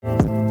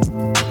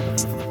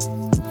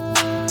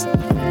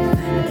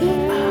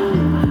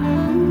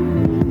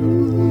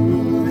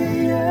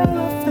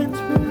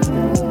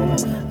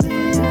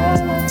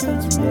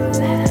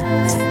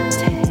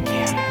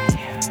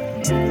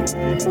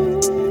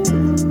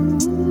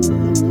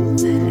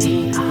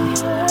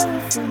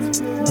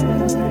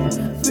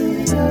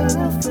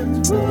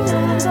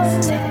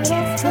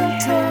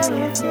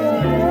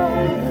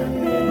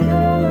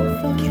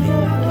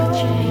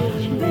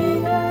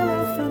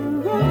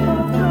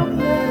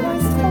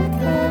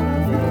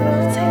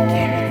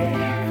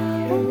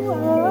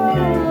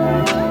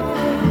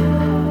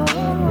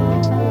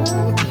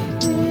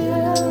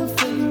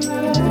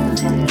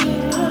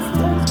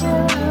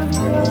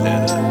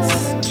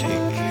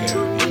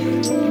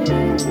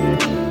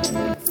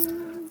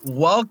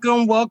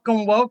Welcome,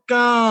 welcome,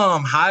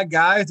 welcome. Hi,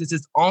 guys. This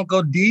is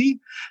Uncle D.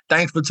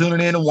 Thanks for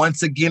tuning in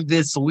once again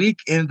this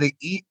week in the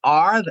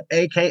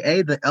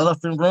AKA the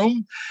Elephant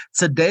Room.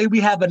 Today,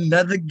 we have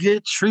another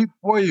good treat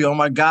for you. Oh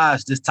my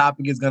gosh, this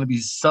topic is going to be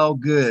so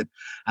good.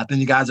 I think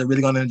you guys are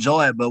really going to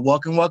enjoy it. But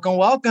welcome, welcome,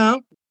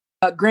 welcome.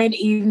 Great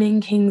evening,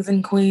 kings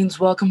and queens.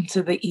 Welcome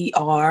to the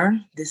ER.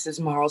 This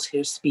is Marls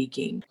here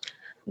speaking.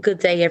 Good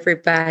day,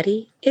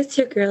 everybody. It's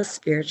your girl,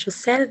 Spiritual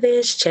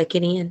Savage,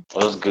 checking in.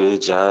 What's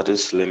good, y'all?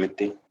 This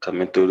Limity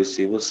coming through to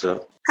see what's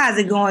up. How's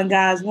it going,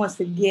 guys? Once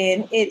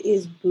again, it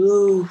is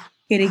Blue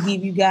here to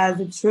give you guys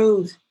the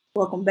truth.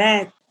 Welcome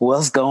back.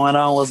 What's going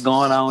on? What's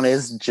going on?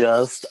 It's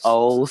just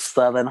old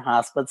Southern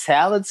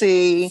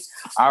hospitality.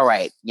 All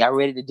right, y'all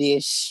ready to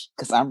dish?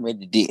 Because I'm ready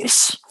to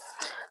dish.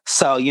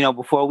 So,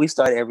 before we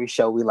start every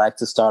show, we like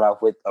to start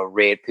off with a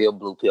red pill,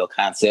 blue pill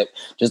concept,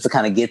 just to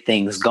kind of get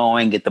things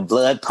going, get the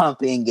blood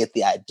pumping, get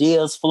the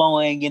ideas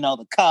flowing,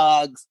 the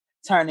cogs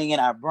turning in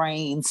our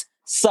brains.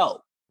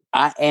 So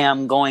I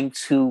am going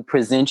to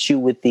present you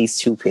with these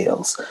two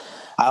pills.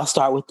 I'll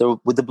start with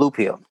the blue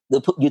pill.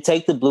 You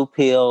take the blue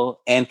pill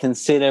and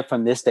consider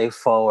from this day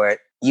forward,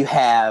 you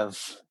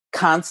have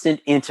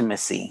constant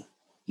intimacy.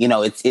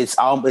 It's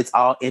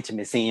all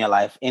intimacy in your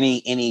life.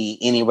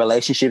 Any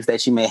relationships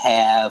that you may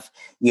have,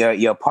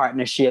 your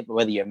partnership,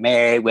 whether you're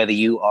married, whether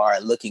you are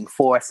looking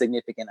for a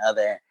significant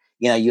other,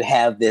 you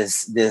have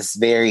this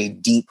very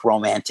deep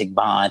romantic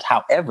bond.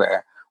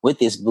 However, with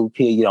this blue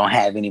pill, you don't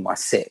have any more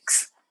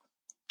sex.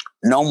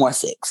 No more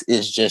sex.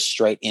 It's just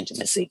straight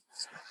intimacy.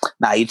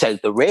 Now you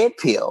take the red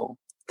pill,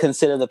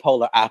 consider the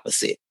polar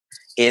opposite.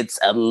 It's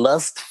a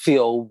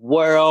lust-filled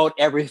world.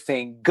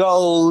 Everything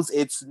goes.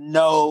 It's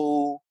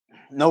no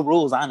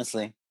rules,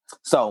 honestly.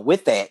 So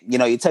with that,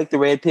 you take the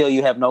red pill,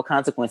 you have no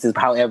consequences.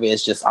 However,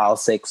 it's just all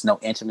sex, no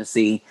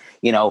intimacy.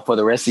 For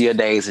the rest of your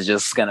days, it's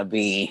just going to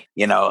be,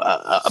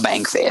 a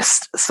bang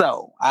fest.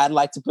 So I'd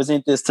like to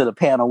present this to the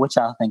panel. What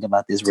y'all think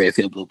about this red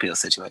pill, blue pill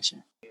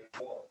situation?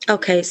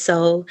 Okay,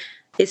 so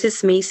this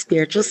is me,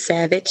 Spiritual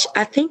Savage.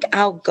 I think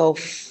I'll go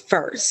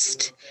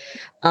first.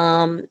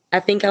 I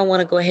think I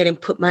want to go ahead and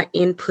put my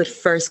input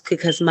first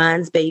because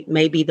mine's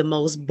may be the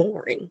most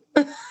boring.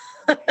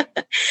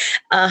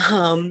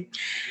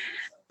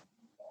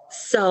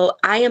 So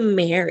I am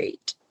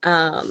married.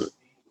 I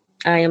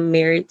am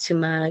married to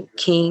my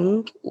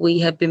king. We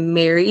have been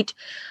married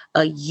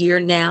a year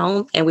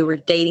now, and we were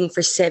dating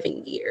for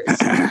 7 years.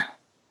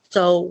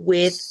 So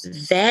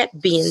with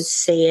that being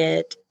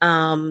said,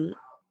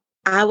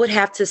 I would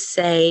have to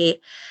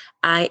say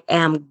I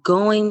am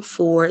going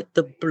for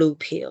the blue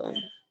pill.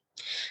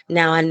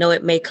 Now, I know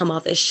it may come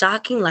off as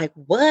shocking, like,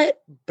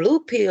 what? Blue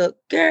pill?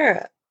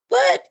 Girl,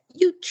 what?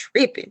 You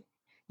tripping.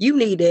 You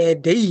need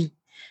that D.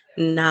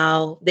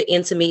 Now, the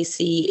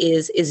intimacy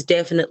is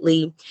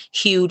definitely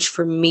huge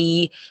for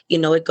me.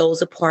 It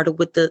goes a part of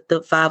with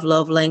the 5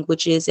 love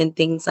languages and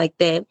things like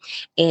that.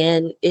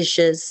 And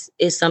it's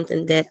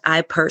something that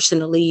I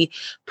personally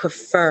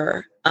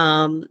prefer,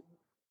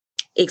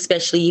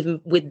 especially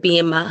even with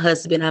being my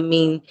husband. I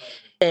mean,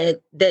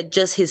 that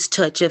just his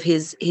touch of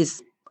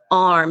his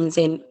arms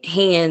and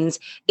hands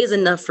is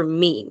enough for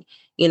me.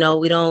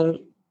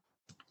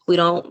 We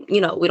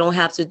don't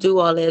have to do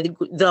all that,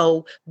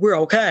 though we're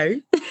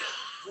okay.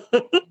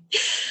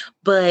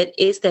 But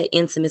it's that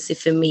intimacy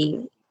for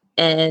me.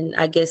 And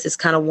I guess it's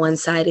kind of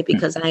one-sided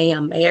because I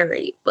am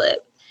married.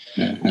 But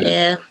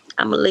yeah,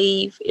 I'm going to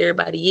leave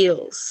everybody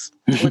else.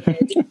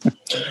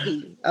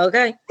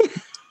 Okay.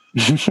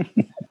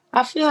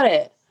 I feel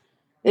that.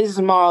 This is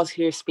Marls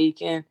here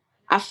speaking.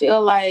 I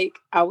feel like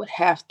I would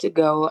have to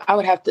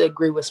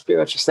agree with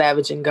Spiritual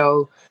Savage and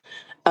go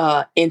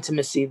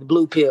intimacy, the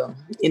blue pill,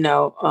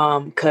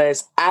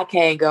 because I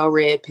can't go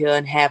red pill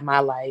and have my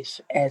life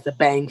as a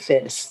bang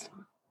fest.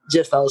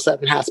 Just old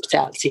Southern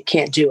hospitality.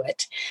 Can't do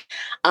it.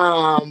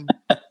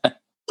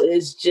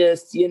 It's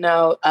just,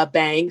 a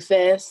bang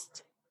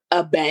fest.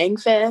 A bang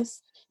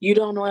fest. You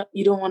don't want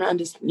to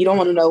understand. You don't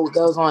want to know what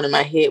goes on in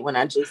my head when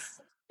I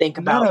just think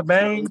about Not a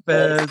bang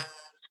fest.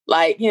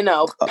 Like,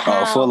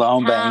 Full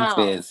on bang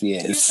fest,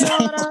 yes. You know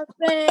what I'm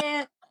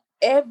saying?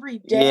 Every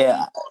day,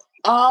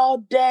 all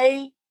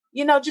day,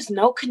 just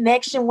no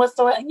connection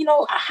whatsoever.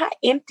 How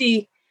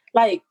empty,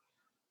 like,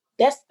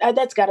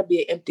 that's got to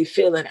be an empty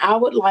feeling. I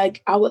would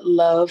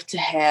love to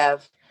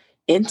have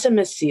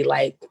intimacy.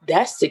 Like,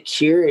 that's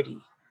security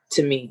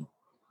to me.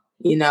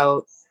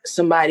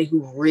 Somebody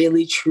who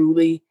really,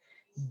 truly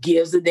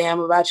gives a damn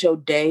about your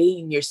day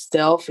and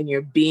yourself and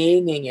your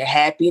being and your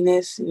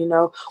happiness,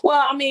 Well,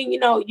 I mean,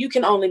 you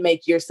can only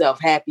make yourself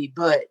happy,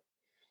 but,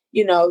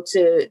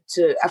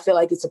 I feel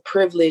like it's a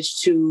privilege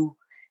to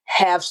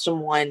have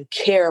someone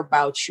care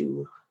about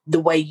you the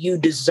way you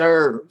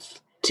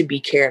deserve to be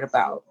cared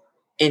about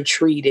and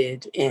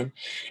treated. And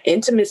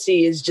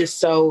intimacy is just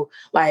so,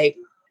 like,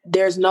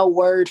 there's no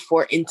word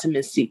for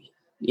intimacy.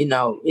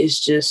 It's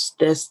just,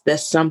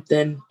 that's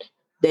something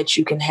that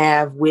you can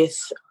have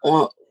with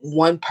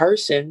one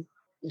person,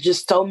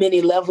 just so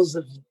many levels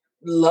of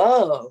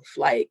love,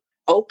 like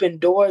open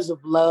doors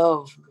of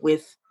love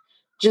with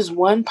just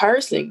one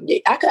person.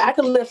 I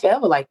could live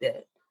forever like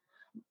that,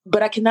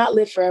 but I cannot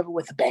live forever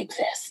with a bang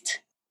fest.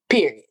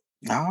 Period.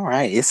 All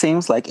right. It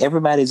seems like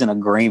everybody's in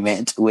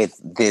agreement with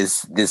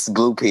this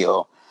blue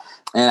pill.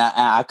 And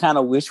I kind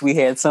of wish we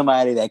had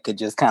somebody that could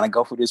just kind of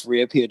go for this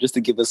red pill just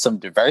to give us some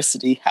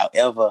diversity.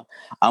 However,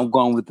 I'm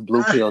going with the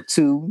blue pill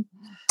too.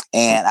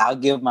 And I'll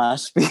give my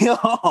spiel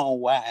on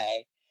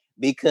why.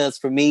 Because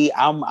for me,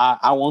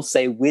 I won't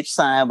say which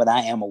sign, but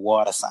I am a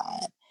water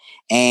sign.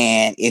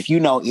 And if you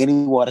know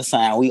any water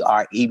sign, we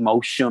are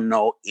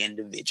emotional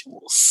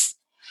individuals.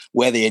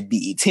 Whether it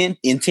be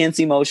intense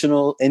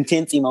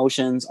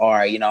emotions, or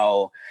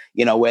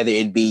whether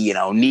it be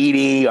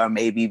needy, or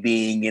maybe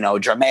being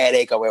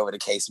dramatic, or whatever the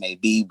case may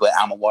be. But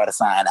I'm a water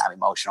sign. I'm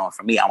emotional. And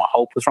for me, I'm a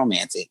hopeless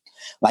romantic.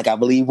 Like I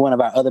believe one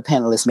of our other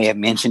panelists may have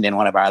mentioned in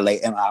one of our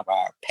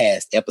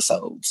past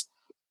episodes.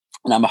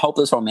 And I'm a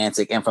hopeless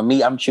romantic. And for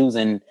me, I'm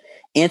choosing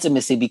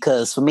intimacy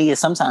because for me,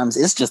 sometimes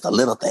it's just the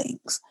little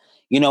things.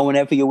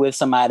 Whenever you're with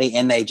somebody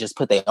and they just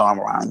put their arm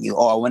around you,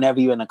 or whenever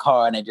you're in a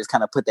car and they just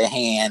kind of put their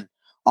hand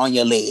on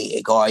your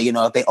leg, or,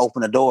 if they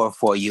open a door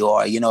for you,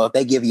 or, if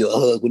they give you a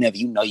hug whenever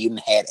you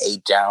had a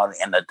down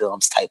in the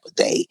dumps type of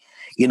day.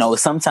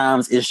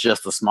 Sometimes it's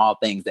just the small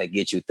things that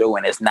get you through.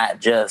 And it's not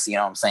just,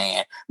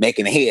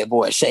 making the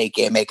headboard shake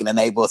and making the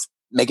neighbors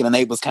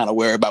kind of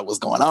worry about what's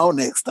going on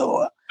next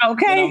door.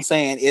 Okay. You know what I'm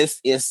saying?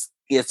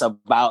 It's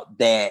about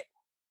that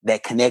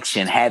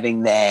connection,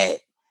 having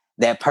that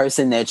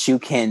person that you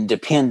can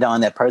depend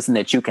on, that person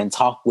that you can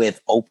talk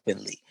with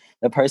openly,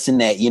 the person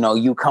that,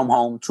 you come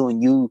home to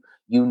and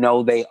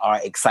they are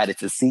excited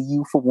to see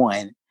you for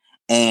one.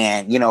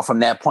 And, from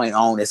that point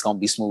on, it's going to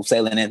be smooth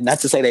sailing. And not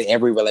to say that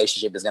every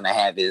relationship is going to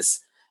have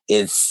is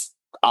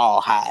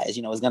all highs,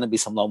 it's going to be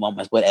some low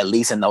moments, but at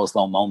least in those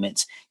low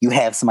moments, you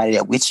have somebody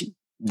with you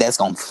that's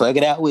going to thug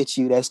it out with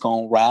you, that's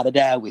going to ride or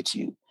die with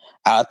you.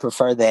 I'd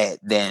prefer that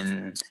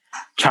than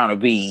trying to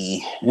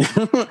be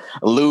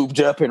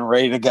lubed up and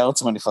ready to go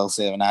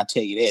 24/7. I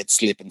tell you that,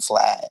 slip and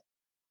slide.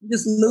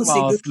 Just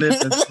loosey.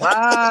 Slip and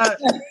slide.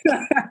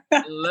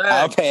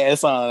 I'll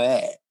pass on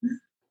that.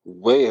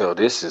 Well,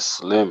 this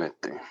is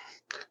limiting.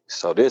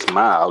 So this is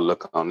my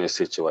outlook on this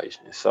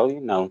situation. So,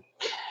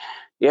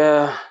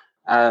 yeah,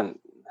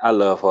 I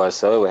love her.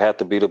 So it would have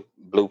to be the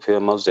blue pill,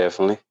 most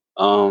definitely.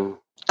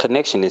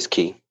 Connection is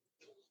key.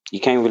 You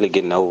can't really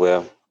get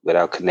nowhere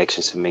without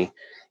connection to me.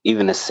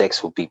 Even the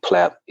sex would be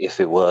plap if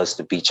it was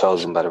to be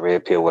chosen by the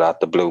red pill without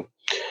the blue.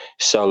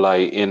 So,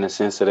 like, in the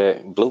sense of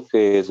that, blue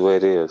pill is what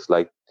it is.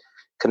 Like,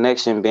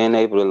 connection, being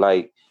able to,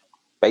 like,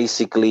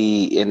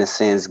 basically, in a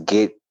sense,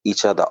 get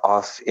each other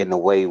off in a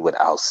way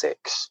without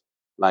sex.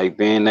 Like,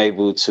 being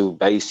able to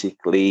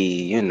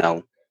basically,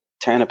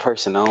 turn a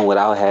person on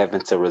without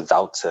having to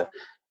resort to,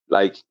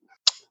 like,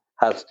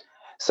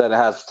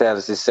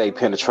 status to say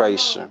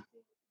penetration.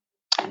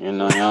 You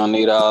don't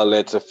need all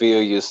that to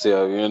feel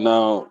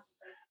yourself,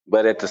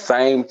 But at the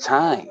same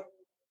time,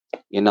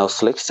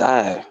 slick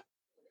side,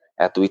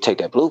 after we take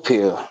that blue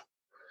pill,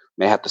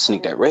 may have to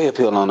sneak that red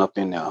pill on up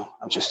in there.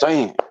 I'm just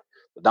saying.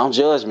 But don't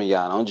judge me,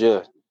 y'all. Don't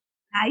judge.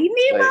 Now you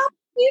need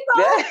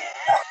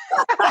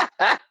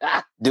yeah.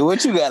 Do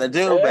what you gotta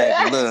do,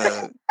 baby.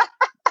 Look.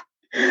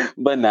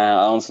 But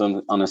now,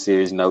 on a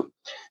serious note,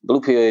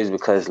 blue pill is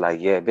because,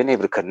 being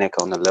able to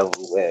connect on a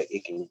level where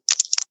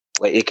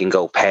it can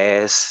go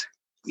past,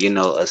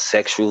 a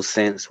sexual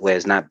sense where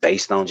it's not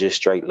based on just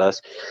straight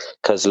lust.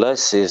 Because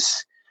lust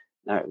is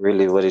not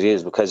really what it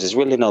is, because there's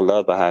really no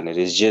love behind it.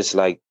 It's just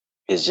what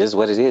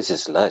it is.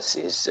 It's lust.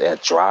 It's a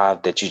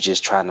drive that you're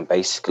just trying to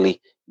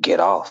basically get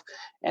off.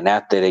 And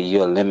after that,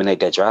 you eliminate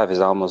that drive, it's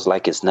almost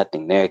like it's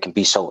nothing there. It can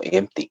be so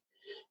empty.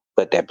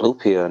 But that blue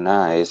pill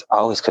now is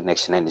always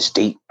connection, and it's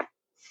deep.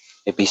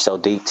 It be so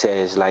deep to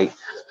it's like,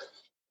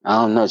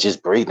 I don't know,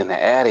 just breathing the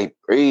air. They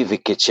breathe,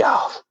 it gets you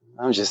off.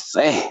 I'm just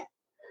saying.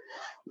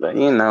 But,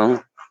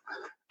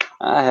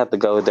 I have to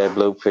go with that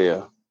blue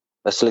pill.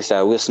 Let's listen,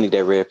 I will sneak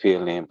that red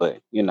pill in, but,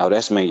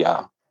 that's me,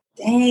 y'all.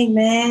 Dang,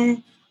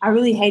 man. I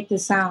really hate to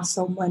sound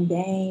so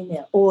mundane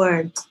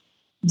or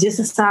just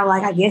to sound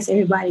like, I guess,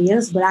 everybody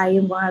else, but I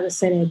am going to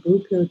say that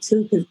blue pill,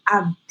 too, because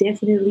I've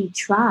definitely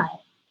tried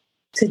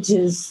to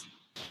just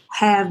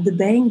have the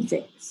bang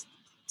fix,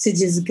 to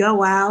just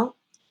go out,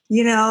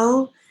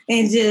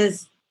 and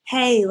just,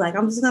 hey, like,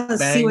 I'm just going to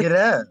see what... Bang it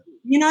up.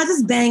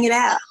 Just bang it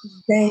out.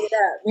 Bang it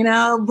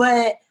up,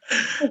 but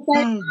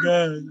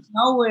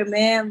nowhere,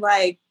 man.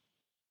 Like,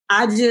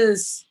 I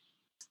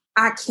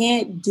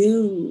can't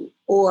do,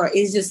 or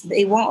it's just,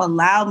 they won't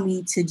allow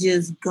me to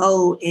just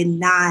go and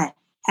not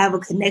have a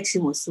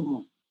connection with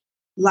someone.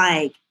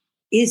 Like,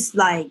 it's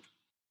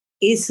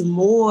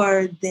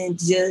more than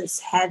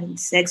just having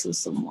sex with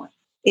someone.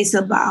 It's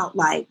about,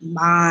 like,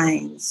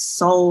 minds,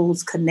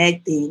 souls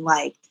connecting,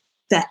 like,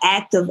 the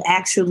act of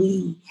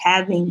actually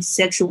having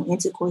sexual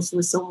intercourse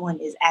with someone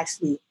is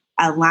actually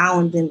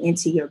allowing them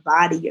into your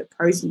body, your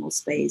personal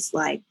space.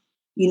 Like,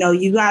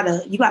 you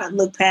gotta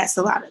look past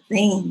a lot of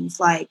things.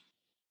 Like,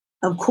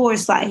 of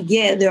course, like,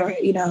 yeah, there are,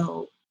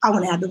 I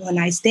want to have the one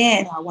night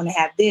stand, or I want to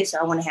have this, or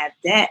I want to have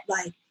that.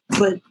 Like,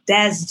 but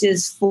that's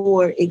just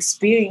for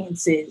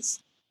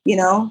experiences, you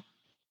know?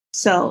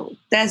 So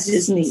that's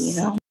just me, you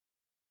know?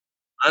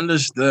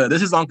 Understood.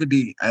 This is Uncle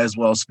D as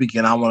well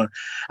speaking. I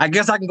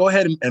guess I can go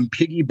ahead and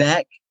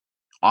piggyback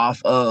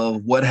off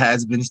of what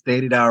has been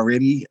stated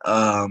already.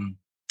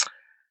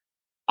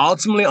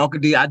 Ultimately, Uncle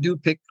D, I do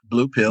pick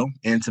blue pill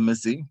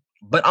intimacy,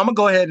 but I'm gonna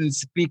go ahead and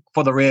speak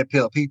for the red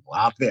pill people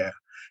out there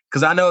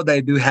because I know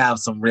they do have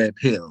some red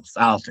pills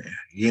out there,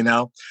 you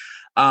know.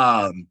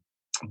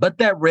 But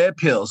that red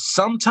pill,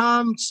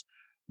 sometimes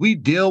we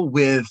deal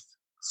with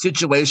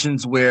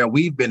situations where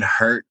we've been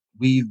hurt,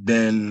 we've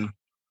been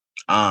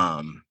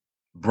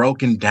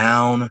broken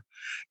down,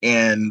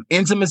 and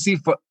intimacy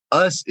for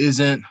us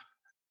isn't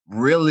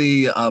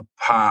really a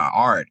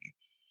priority.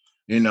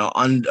 You know,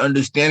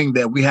 understanding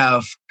that we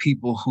have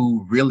people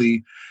who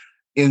really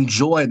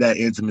enjoy that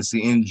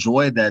intimacy,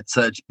 enjoy that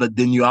touch, but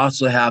then you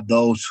also have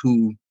those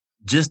who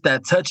just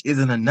that touch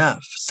isn't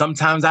enough.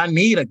 Sometimes I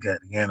need a good,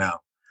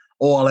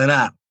 all and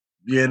out,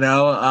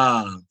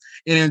 and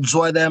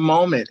enjoy that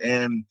moment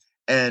and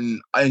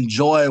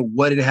enjoy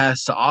what it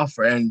has to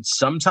offer. And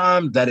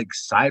sometimes that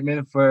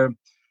excitement for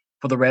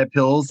the red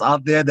pills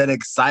out there, that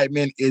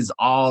excitement is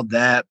all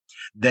that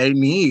they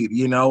need,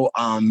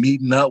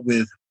 meeting up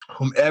with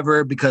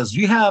whomever, because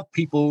you have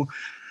people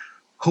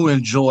who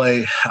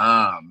enjoy,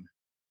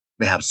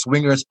 they have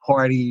swingers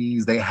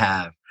parties, they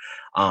have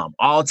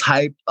all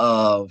type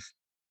of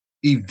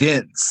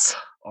events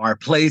or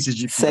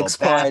places you can sex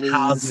go,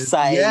 parties,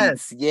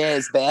 sites,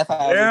 yes,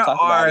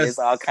 bathhouses. There's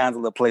all kinds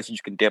of little places you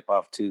can dip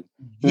off to.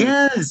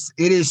 Yes,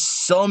 it is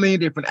so many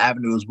different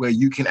avenues where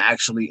you can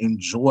actually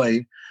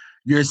enjoy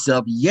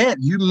yourself. Yet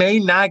you may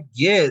not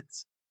get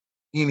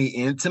any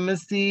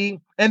intimacy,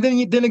 and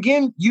then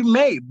again you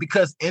may,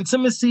 because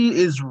intimacy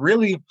is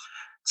really,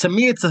 to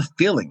me, it's a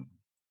feeling.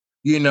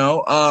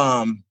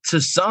 To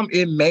some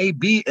it may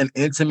be an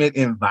intimate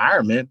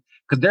environment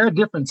because there are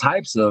different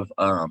types of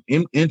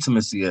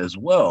intimacy as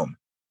well.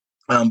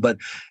 But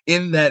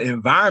in that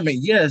environment,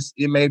 yes,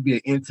 it may be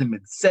an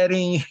intimate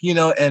setting,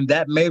 and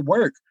that may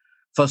work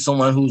for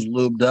someone who's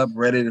lubed up,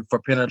 ready for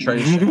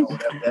penetration, or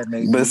whatever that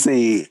may be. But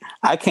see,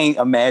 I can't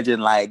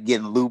imagine like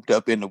getting looped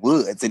up in the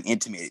woods, an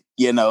intimate,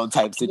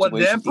 type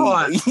situation.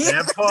 Well,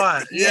 that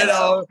part,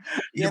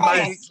 you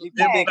might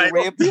take a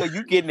red pill.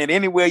 You getting it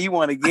anywhere you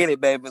want to get it,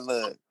 baby.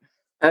 Look.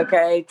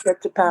 Okay, trip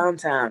to Pound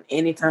Town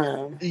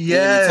anytime.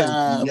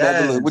 Yes,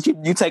 baby. Look, what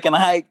you taking a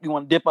hike? You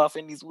want to dip off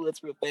in these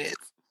woods real fast?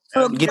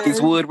 Okay. Get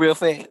this wood real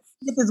fast.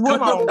 Get this wood.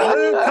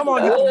 Come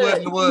on, get the wood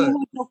in the wood.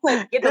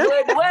 Get the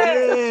wood in the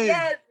wood.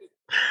 Yes.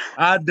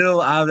 I do.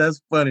 That's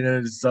funny.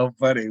 That is so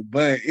funny.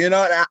 But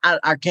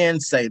I can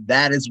say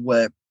that is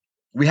what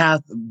we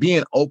have,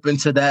 being open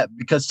to that,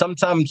 because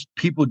sometimes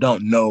people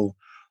don't know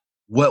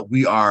what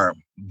we are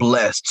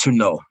blessed to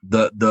know.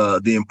 The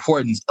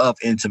importance of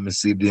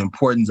intimacy, the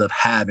importance of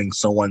having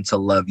someone to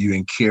love you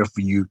and care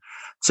for you,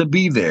 to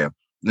be there.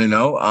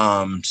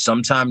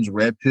 Sometimes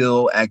red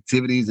pill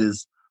activities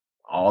is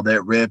all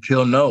that red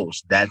pill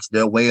knows. That's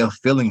their way of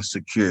feeling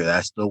secure.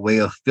 That's the way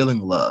of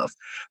feeling love.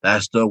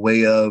 That's the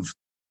way of,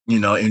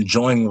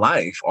 enjoying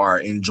life or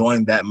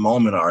enjoying that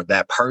moment or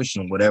that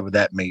person, whatever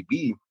that may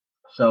be.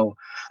 So,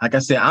 like I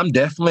said,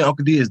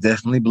 Uncle D is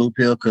definitely blue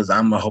pill because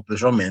I'm a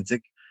hopeless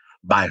romantic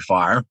by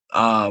far.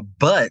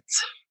 But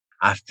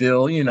I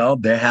feel,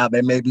 there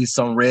may be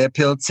some red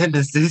pill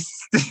tendencies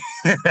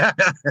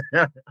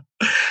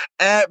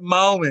at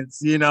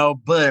moments,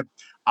 but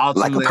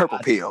ultimately, like a purple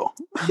pill.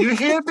 You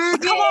hear me?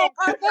 Come on,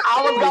 purple.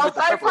 I was gonna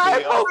say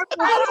purple.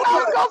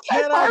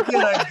 Can I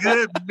get a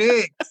good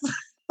mix?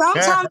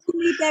 Sometimes you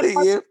need that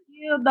purple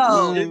pill,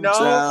 though.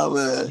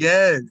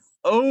 Yes.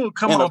 Oh,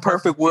 come on. In a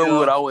perfect world, we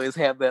would always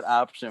have that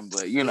option,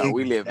 but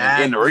we live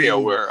in the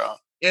real world.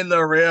 In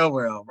the real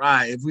world,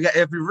 right?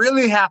 If we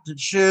really have to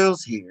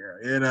choose here,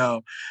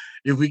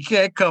 if we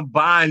can't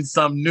combine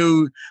some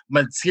new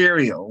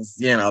materials,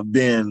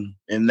 then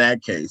in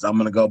that case, I'm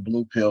gonna go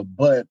blue pill.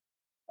 But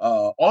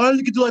or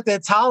you could do like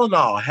that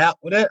Tylenol.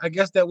 I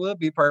guess that would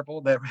be purple.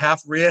 That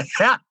half red.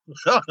 You're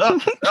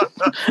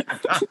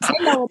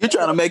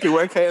trying to make it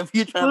work, Kev.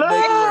 You're trying to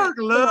make it work.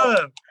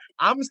 Look.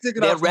 I'm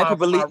sticking that rapid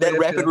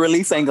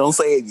release ain't gonna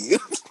save you.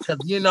 Because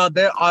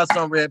there are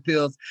some red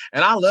pills,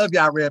 and I love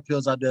y'all red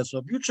pills out there. So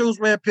if you choose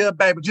red pill,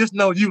 baby, just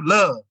know you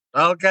love.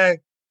 Okay.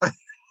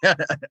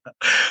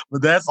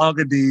 But that's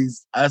Uncle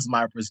D's. That's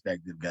my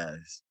perspective,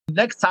 guys.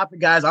 Next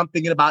topic, guys, I'm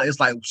thinking about is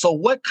like, so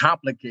what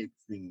complicates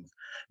things?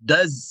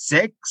 Does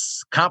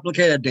sex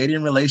complicate a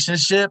dating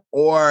relationship,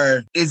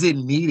 or is it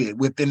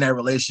needed within that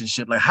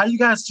relationship? Like, how do you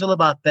guys feel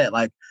about that?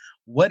 Like,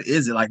 what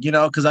is it? Like,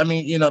 because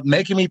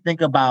making me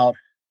think about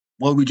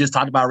what we just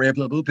talked about, red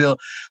pill, blue pill.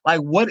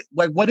 Like, what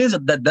is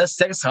it? Does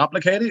sex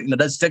complicate it?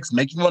 Does sex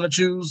make you want to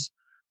choose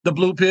the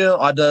blue pill,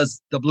 or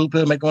does the blue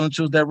pill make you want to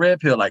choose that red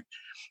pill? Like,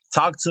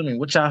 talk to me.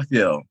 What y'all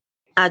feel?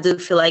 I do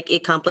feel like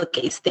it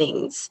complicates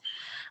things.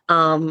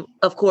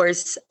 Of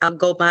course, I'll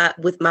go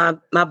with my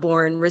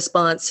born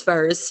response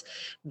first.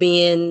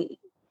 Being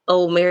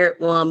old married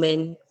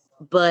woman,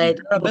 But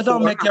that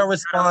don't make your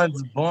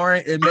response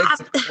boring. It makes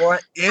it more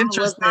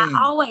interesting. I was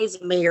not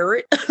always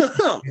married,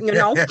 you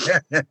know.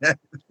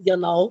 You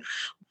know.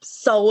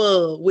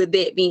 So with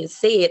that being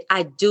said,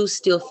 I do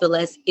still feel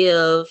as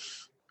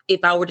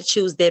if I were to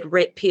choose that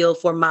red pill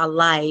for my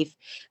life,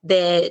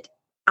 that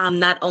I'm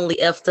not only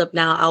effed up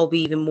now, I'll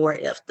be even more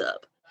effed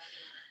up.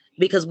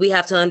 Because we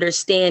have to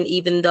understand,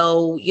 even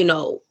though, you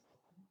know,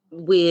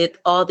 with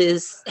all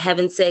this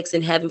having sex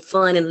and having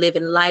fun and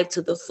living life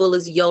to the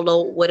fullest,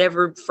 YOLO,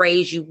 whatever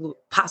phrase you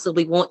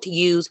possibly want to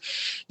use,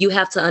 you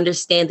have to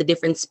understand the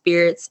different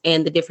spirits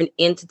and the different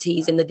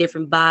entities and the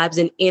different vibes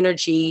and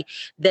energy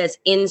that's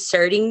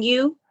inserting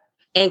you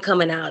and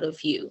coming out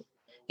of you.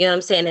 You know what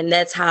I'm saying? And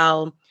that's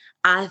how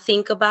I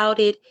think about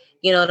it.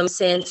 You know what I'm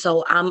saying?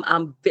 So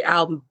I'm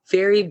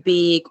very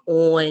big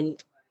on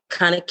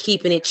kind of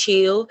keeping it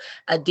chill.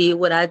 I did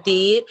what I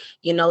did,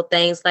 you know,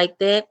 things like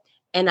that.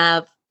 And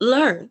I've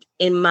learned,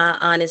 in my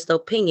honest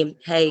opinion,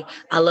 hey,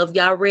 I love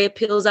y'all red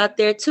pills out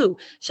there too.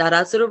 Shout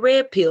out to the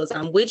red pills.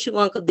 I'm with you,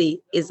 Uncle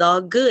D. It's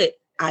all good.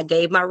 I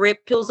gave my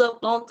red pills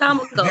up a long time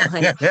ago,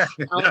 honey. I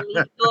don't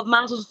even know if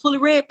mine was fully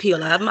red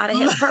pill. I might have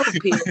had a purple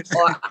pill,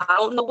 or I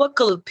don't know what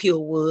color the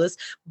pill was,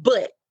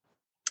 but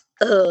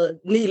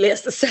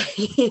needless to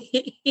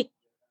say,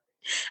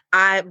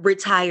 I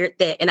retired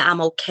that, and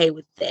I'm okay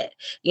with that.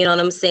 You know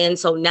what I'm saying?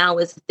 So now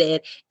it's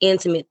that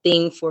intimate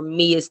thing for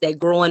me. It's that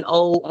growing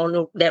old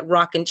on that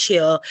rocking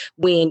chair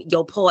when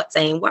your parts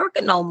ain't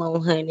working no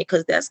more, honey,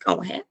 because that's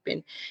going to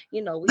happen.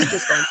 You know, we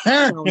just going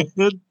to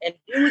and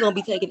then we're going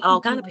to be taking all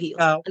kind of pills.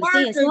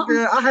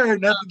 I heard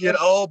nothing get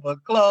old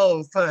but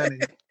clothes, honey.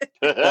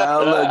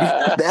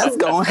 Look, that's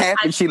going to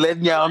happen. She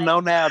letting y'all know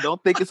now.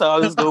 Don't think it's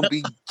always going to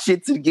be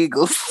shits and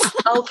giggles.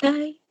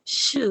 Okay.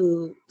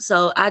 Shoot.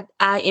 So I,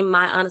 in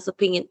my honest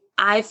opinion,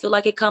 I feel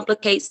like it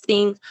complicates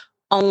things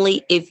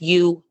only if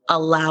you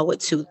allow it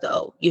to,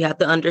 though. You have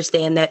to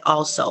understand that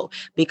also,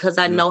 because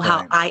I know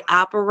how I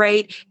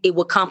operate. It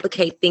will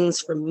complicate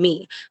things for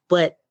me,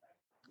 but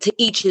to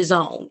each his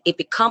own. If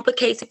it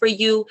complicates it for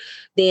you,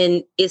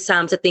 then it's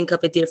time to think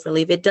of it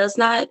differently. If it does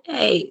not,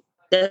 hey,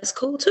 that's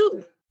cool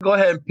too. Go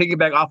ahead and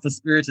piggyback off the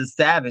Spirits of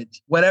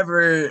Savage.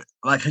 Whatever,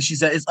 like she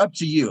said, it's up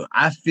to you.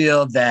 I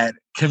feel that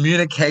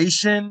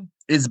communication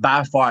is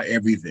by far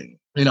everything.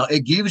 You know,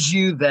 it gives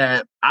you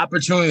that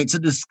opportunity to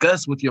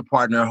discuss with your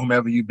partner,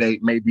 whomever you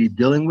may be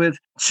dealing with,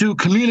 to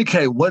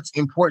communicate what's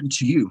important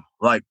to you.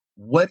 Like,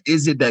 what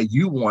is it that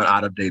you want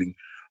out of dating?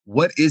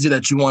 What is it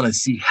that you want to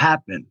see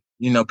happen?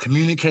 You know,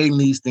 communicating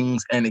these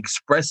things and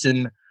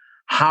expressing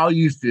how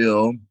you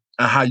feel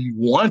and how you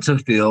want to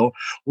feel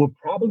will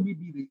probably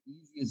be the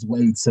easiest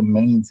way to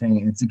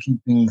maintain and to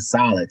keep things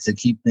solid, to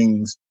keep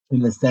things in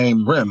the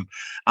same rim.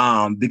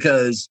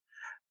 Because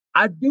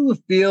I do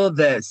feel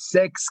that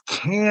sex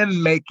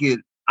can make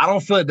it, I don't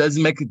feel it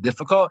doesn't make it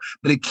difficult,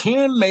 but it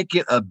can make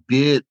it a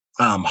bit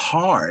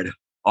hard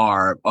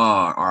or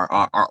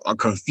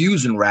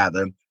confusing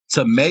rather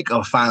to make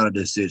a final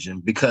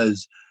decision,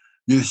 because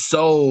you're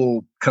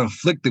so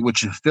conflicted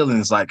with your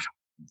feelings. Like,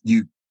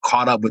 you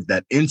caught up with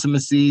that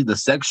intimacy, the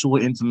sexual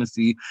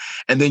intimacy,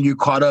 and then you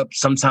caught up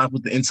sometimes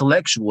with the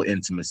intellectual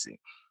intimacy,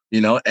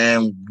 you know,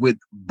 and with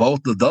both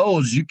of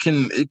those, it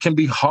can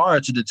be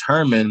hard to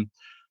determine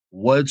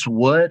what's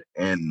what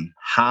and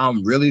how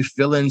I'm really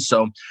feeling.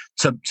 So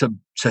to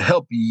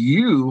help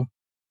you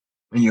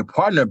and your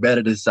partner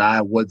better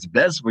decide what's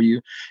best for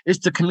you is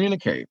to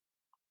communicate.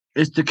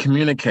 It's to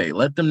communicate.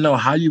 Let them know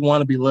how you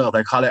want to be loved.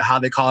 How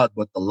they call it,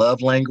 what the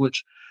love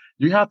language.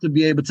 You have to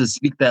be able to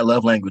speak that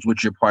love language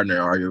with your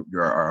partner or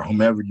your or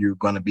whomever you're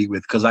going to be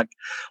with. Because like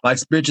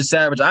Spiritual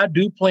Savage, I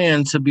do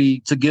plan to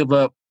give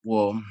up,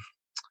 well,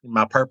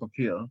 my purple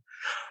pill,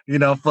 you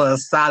know, for a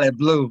solid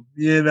blue,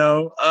 you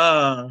know.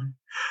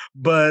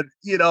 But,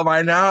 you know,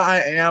 right now I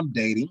am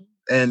dating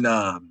and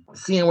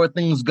seeing where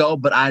things go,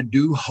 but I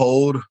do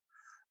hold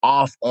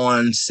off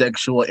on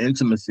sexual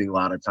intimacy a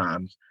lot of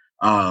times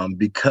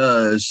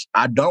because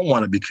I don't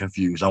want to be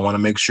confused. I want to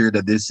make sure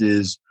that this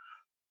is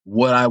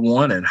what I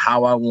want and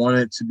how I want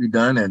it to be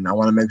done. And I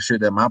want to make sure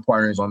that my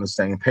partner is on the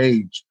same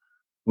page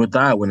with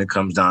that when it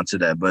comes down to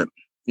that. But,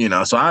 you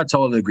know, so I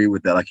totally agree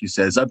with that. Like you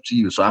said, it's up to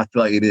you. So I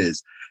feel like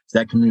it's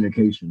that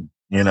communication,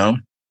 you know?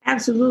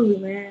 Absolutely,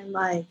 man.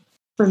 Like,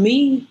 for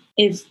me,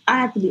 if I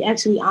have to be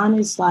actually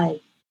honest,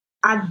 like,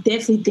 I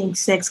definitely think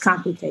sex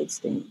complicates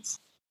things.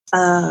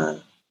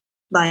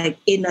 Like,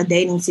 in a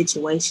dating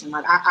situation,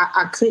 like,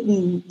 I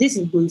couldn't, this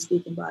is Blue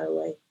speaking, by the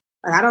way.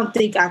 Like, I don't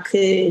think I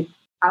could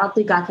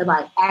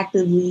like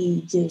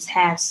actively just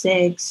have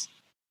sex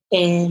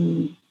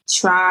and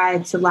try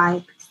to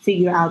like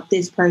figure out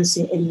this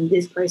person and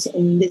this person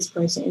and this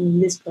person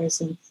and this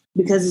person,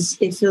 because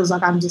it feels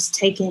like I'm just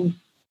taking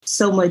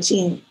so much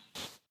in,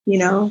 you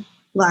know,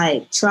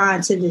 like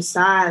trying to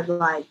decide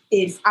like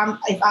if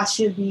I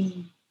should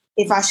be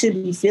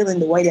feeling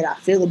the way that I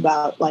feel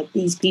about like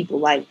these people.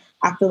 Like,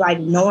 I feel like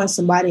knowing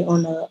somebody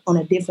on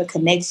a different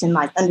connection,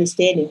 like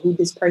understanding who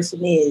this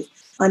person is,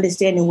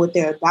 understanding what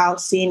they're about,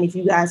 seeing if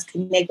you guys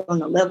connect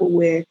on a level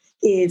where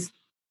if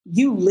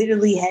you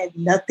literally had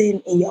nothing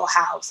in your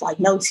house, like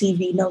no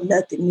TV, no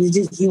nothing. It's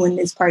just you and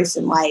this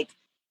person. Like,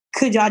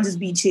 could y'all just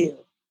be chill?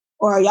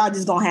 Or are y'all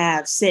just gonna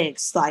have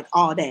sex like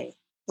all day?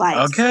 Like,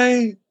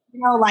 okay.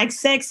 Like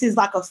sex is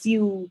like a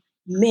few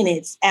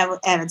minutes at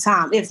a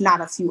time, if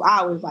not a few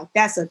hours. Like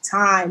that's a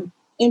time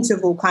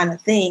interval kind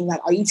of thing.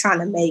 Like, are you trying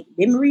to make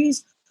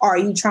memories or are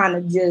you trying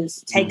to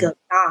just take up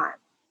time?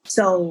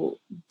 So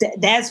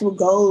that's what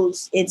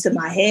goes into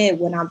my head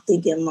when I'm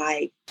thinking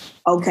like,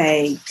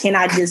 okay, can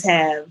I just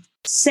have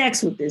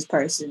sex with this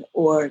person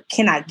or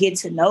can I get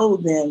to know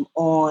them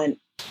on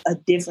a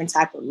different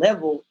type of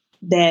level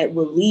that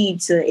will lead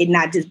to it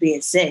not just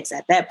being sex?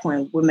 At that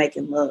point, we're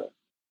making love.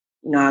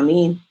 You know what I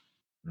mean?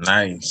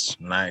 Nice.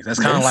 That's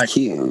kind of like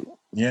cute.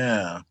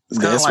 Yeah, it's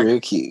that's like, real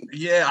cute.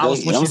 Yeah, when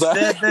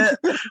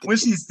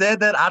she said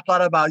that, I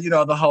thought about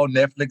the whole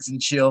Netflix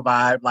and chill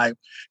vibe. Like,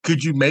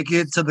 could you make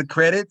it to the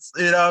credits?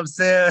 You know what I'm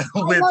saying?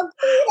 with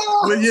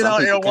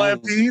in One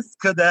Piece,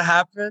 could that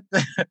happen?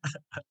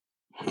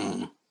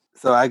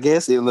 So I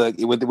guess would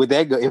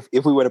that go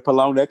if we were to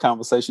prolong that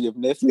conversation? If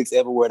Netflix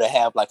ever were to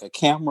have like a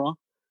camera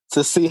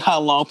to see how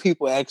long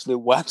people actually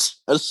watch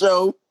a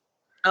show.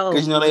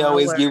 Because they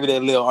always give you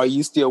that little, are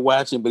you still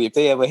watching? But if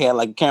they ever had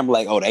like a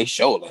camera, like, they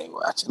show they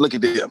watching. Look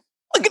at them.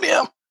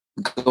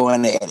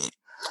 Going at it.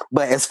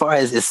 But as far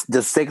as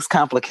the sex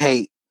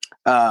complicate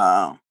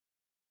a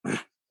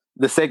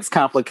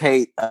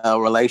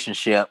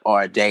relationship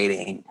or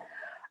dating,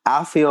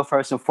 I feel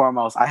first and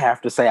foremost, I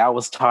have to say I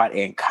was taught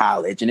in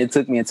college, and it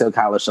took me until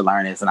college to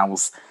learn this, and I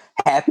was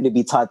happy to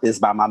be taught this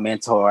by my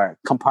mentor,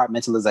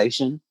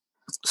 compartmentalization.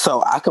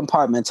 So I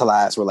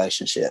compartmentalize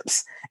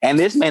relationships. And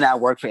this may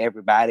not work for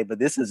everybody, but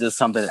this is just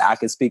something that I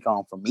can speak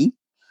on for me.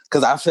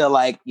 Because I feel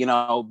like,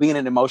 being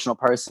an emotional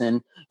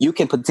person, you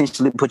can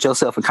potentially put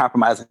yourself in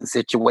compromising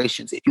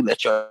situations if you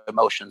let your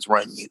emotions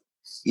run you.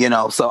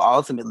 So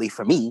ultimately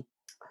for me,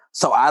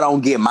 so I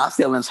don't get my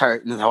feelings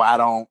hurt and so I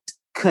don't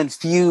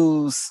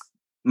confuse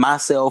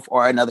myself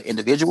or another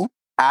individual,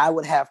 I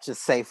would have to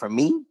say for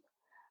me,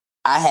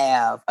 I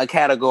have a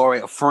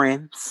category of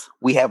friends.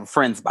 We have a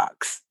friends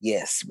box.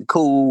 Yes, we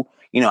cool.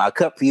 I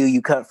cut for you,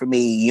 you cut for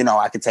me.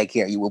 I can take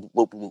care of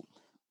you.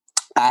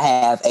 I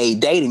have a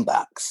dating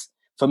box.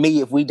 For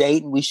me, if we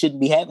date, we shouldn't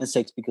be having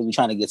sex because we're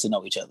trying to get to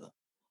know each other.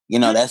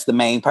 That's the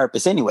main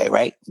purpose anyway,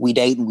 right? We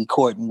date and we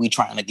court and we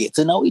trying to get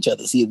to know each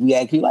other, see if we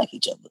actually like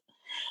each other.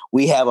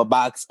 We have a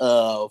box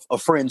of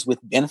friends with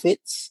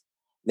benefits.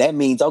 That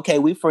means, okay,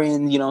 we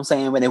friends, what I'm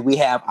saying? But if we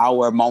have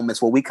our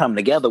moments where we come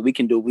together, we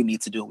can do what we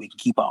need to do. We can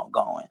keep on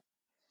going,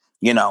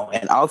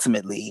 and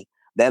ultimately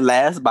that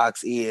last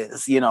box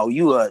is, you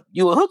a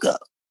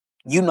hookup.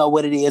 You know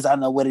what it is. I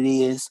know what it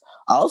is.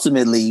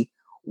 Ultimately,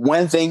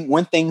 when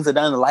things are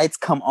done, the lights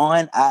come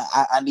on,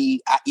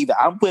 either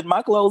I'm putting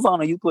my clothes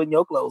on or you putting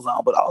your clothes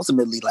on. But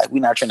ultimately, like, we're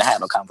not trying to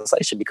have no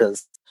conversation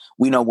because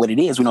we know what it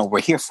is. We know what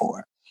we're here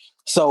for.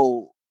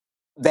 So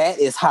that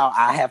is how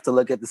I have to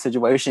look at the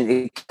situation.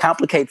 It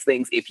complicates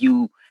things if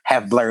you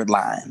have blurred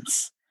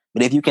lines.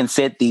 But if you can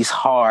set these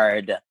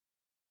hard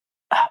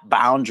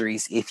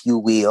boundaries, if you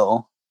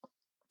will,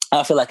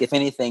 I feel like if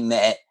anything,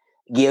 that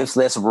gives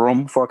less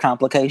room for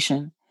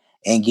complication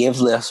and gives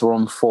less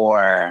room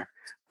for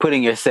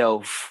putting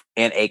yourself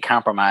in a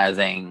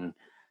compromising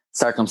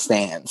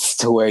circumstance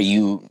to where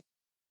you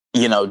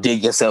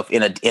dig yourself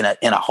in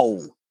a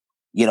hole,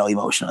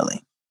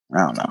 emotionally. I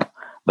don't know.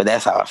 But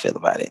that's how I feel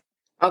about it.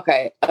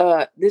 Okay,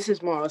 this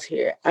is Mars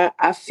here.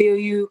 I feel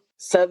you,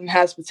 Southern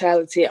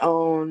hospitality,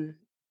 on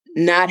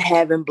not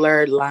having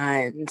blurred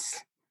lines,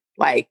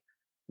 like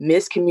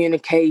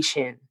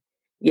miscommunication.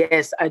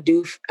 Yes, I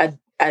do.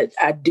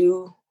 I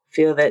do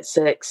feel that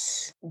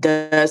sex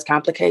does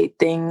complicate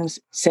things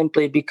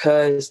simply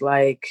because,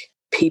 like,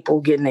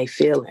 people getting their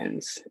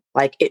feelings.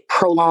 Like, it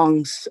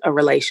prolongs a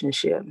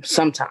relationship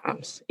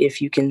sometimes if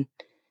you can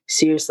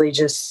seriously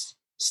just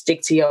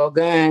stick to your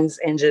guns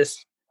and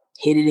just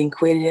hit it and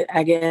quit it,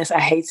 I guess. I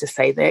hate to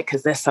say that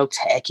because that's so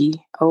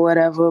tacky or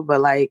whatever.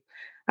 But, like,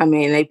 I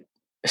mean,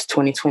 it's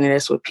 2020.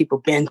 That's what people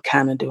been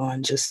kind of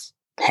doing, just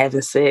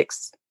having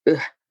sex. Ugh.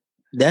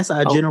 That's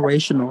our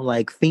generational,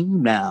 like,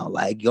 theme now.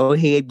 Like, go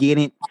ahead, get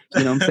it.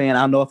 You know what I'm saying?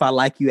 I don't know if I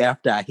like you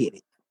after I hit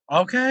it.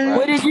 Okay.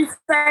 What did you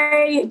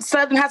say?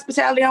 Southern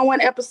hospitality on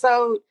one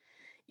episode.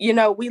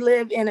 We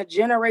live in a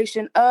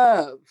generation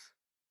of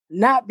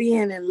not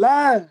being in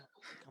love.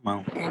 Come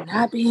on. And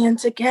not being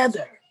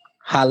together.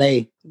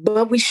 Halle.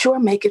 But we sure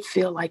make it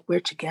feel like we're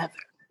together.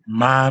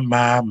 My.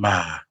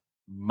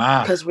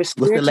 Because we're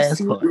scared to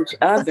see each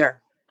other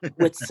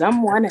with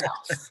someone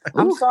else.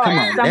 I'm sorry. Come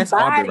on, that's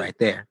Aubrey right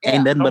there. Yeah.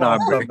 Ain't nothing but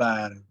Aubrey.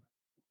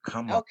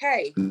 Come on.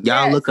 Okay.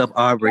 Y'all look up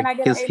Aubrey.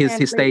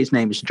 His stage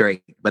name is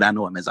Drake, but I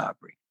know him as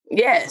Aubrey.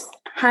 Yes.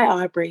 Hi,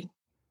 Aubrey.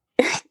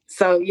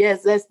 So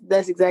yes,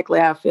 that's exactly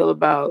how I feel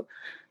about,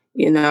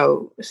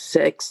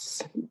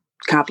 sex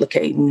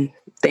complicating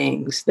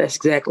things. That's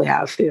exactly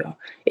how I feel.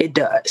 It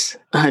does,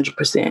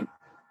 100%.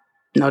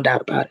 No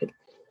doubt about it.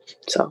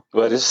 So.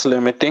 Well, this is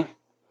limiting.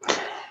 I'm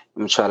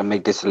going to try to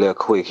make this a little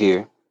quick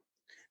here.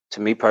 To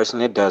me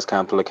personally, it does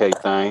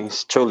complicate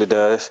things. Truly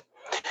does.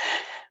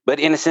 But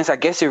in a sense, I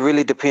guess it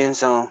really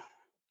depends on,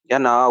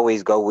 I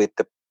always go with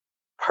the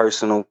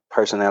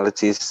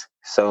personalities.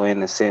 So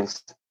in a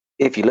sense,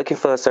 if you're looking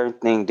for a certain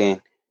thing,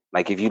 then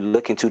like if you're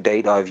looking to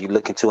date or if you're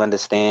looking to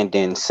understand,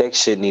 then sex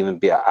shouldn't even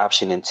be an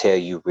option until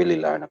you really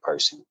learn a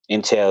person,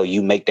 until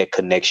you make that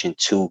connection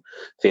to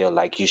feel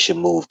like you should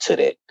move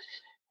to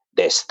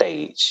that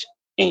stage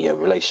in your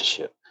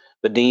relationship.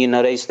 But then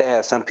they still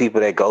have some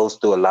people that goes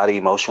through a lot of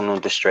emotional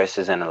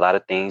distresses and a lot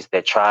of things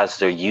that tries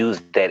to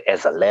use that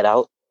as a let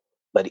out.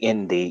 But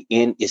in the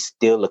end, it's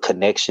still a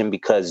connection,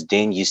 because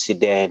then you sit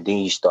there and then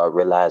you start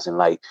realizing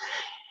like,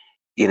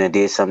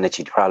 did something that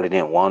you probably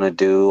didn't want to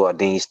do, or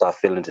then you start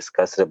feeling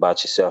disgusted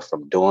about yourself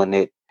from doing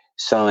it.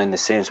 So in the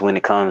sense, when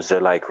it comes to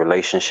like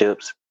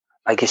relationships,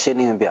 like it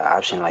shouldn't even be an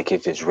option. Like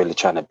if it's really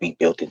trying to be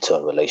built into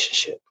a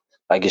relationship,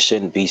 like it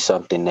shouldn't be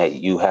something that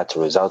you have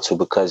to resort to,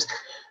 because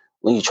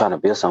when you're trying to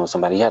build something with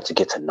somebody, you have to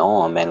get to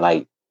know them. And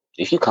like,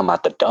 if you come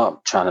out the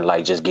dump trying to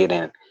like just get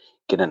in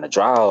the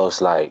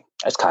draws, like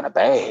that's kind of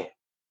bad.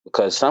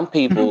 Because some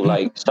people,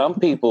 some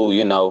people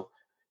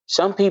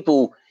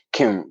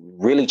can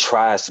really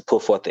try to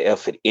put forth the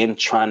effort in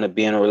trying to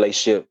be in a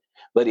relationship.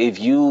 But if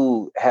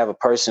you have a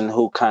person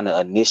who kind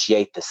of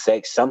initiate the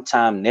sex,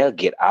 sometimes they'll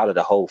get out of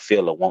the whole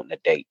feel of wanting to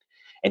date.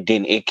 And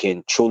then it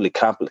can truly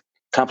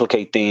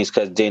complicate things,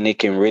 because then it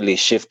can really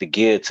shift the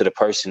gear to the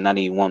person not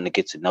even wanting to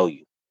get to know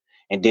you.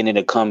 And then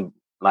it'll come,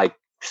 like,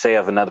 say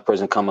if another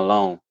person come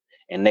along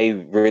and they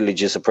really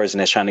just a person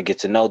that's trying to get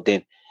to know,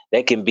 then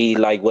that can be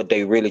like what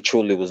they really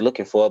truly was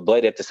looking for.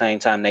 But at the same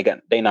time,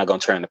 they not going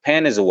to turn the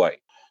panties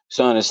away.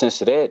 So in the sense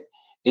of that,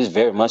 it's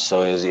very much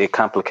so is it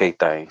complicate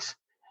things,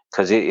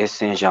 because it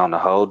sends you on a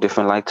whole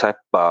different like type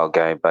of ball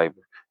game, baby.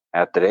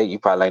 After that, you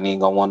probably ain't even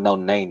gonna want to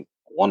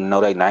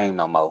know their name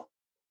no more.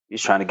 You're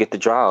trying to get the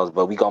draws,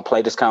 but we gonna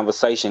play this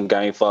conversation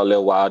game for a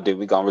little while, then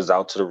we gonna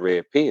resort to the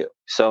red pill.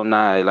 So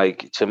now,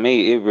 like to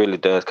me, it really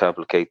does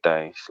complicate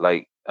things.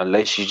 Like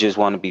unless you just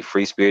want to be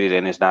free spirited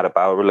and it's not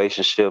about a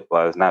relationship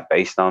or it's not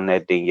based on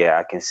that, then yeah,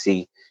 I can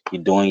see you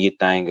doing your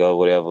thing or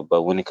whatever.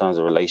 But when it comes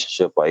to a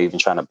relationship or even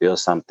trying to build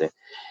something,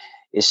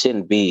 it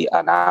shouldn't be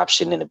an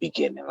option in the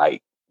beginning.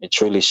 Like it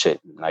truly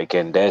shouldn't. Like,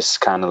 and that's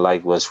kind of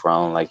like what's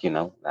wrong, like,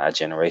 our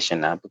generation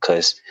now,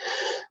 because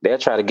they'll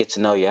try to get to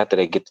know you after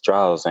they get the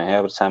draws, and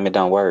half the time it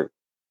don't work.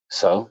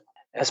 So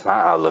that's my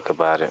outlook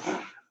about it.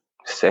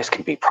 Sex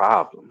can be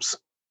problems.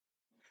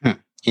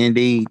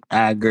 Indeed,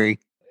 I agree.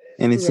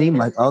 And it seemed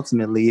like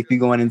ultimately, if you're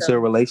going into a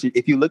relationship,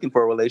 if you're looking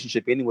for a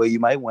relationship anyway, you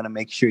might want to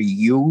make sure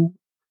you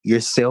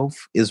yourself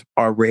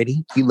are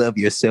ready. You love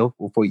yourself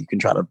before you can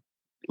try to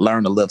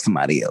learn to love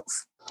somebody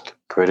else.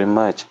 Pretty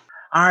much.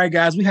 All right,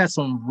 guys, we had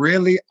some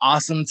really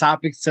awesome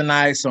topics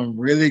tonight, some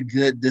really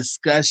good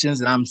discussions,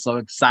 and I'm so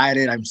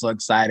excited.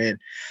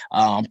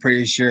 I'm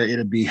pretty sure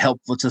it'll be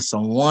helpful to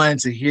someone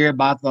to hear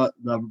about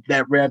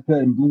that red pill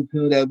and blue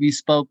pill that we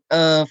spoke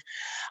of.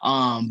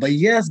 But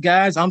yes,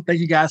 guys, thank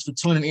you guys for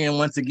tuning in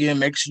once again.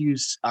 Make sure you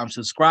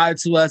subscribe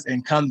to us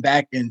and come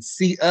back and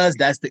see us.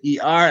 That's the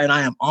ER, and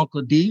I am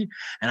Uncle D,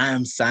 and I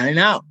am signing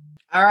out.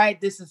 All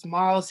right, this is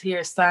Marls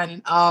here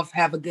signing off.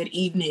 Have a good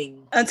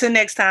evening. Until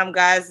next time,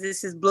 guys,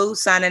 this is Blue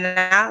signing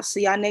out.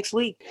 See y'all next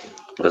week.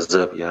 What's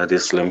up, y'all?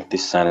 This Slim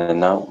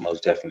signing out.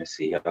 Most definitely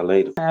see y'all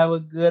later. Have a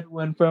good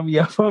one from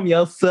your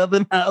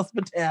Southern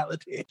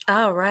hospitality.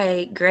 All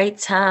right, great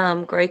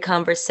time, great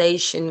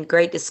conversation,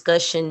 great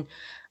discussion.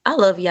 I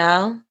love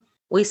y'all.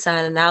 We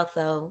signing out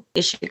though.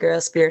 It's your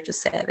girl, Spiritual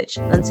Savage.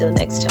 Until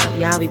next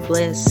time, y'all be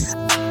blessed.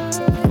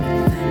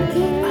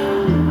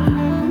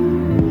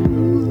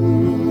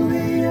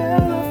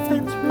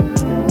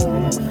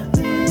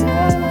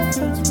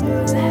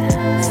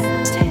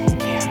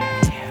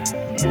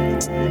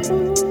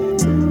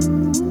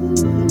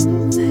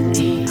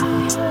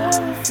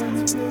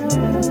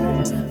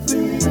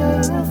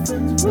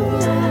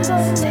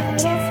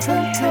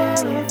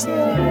 Take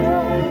care.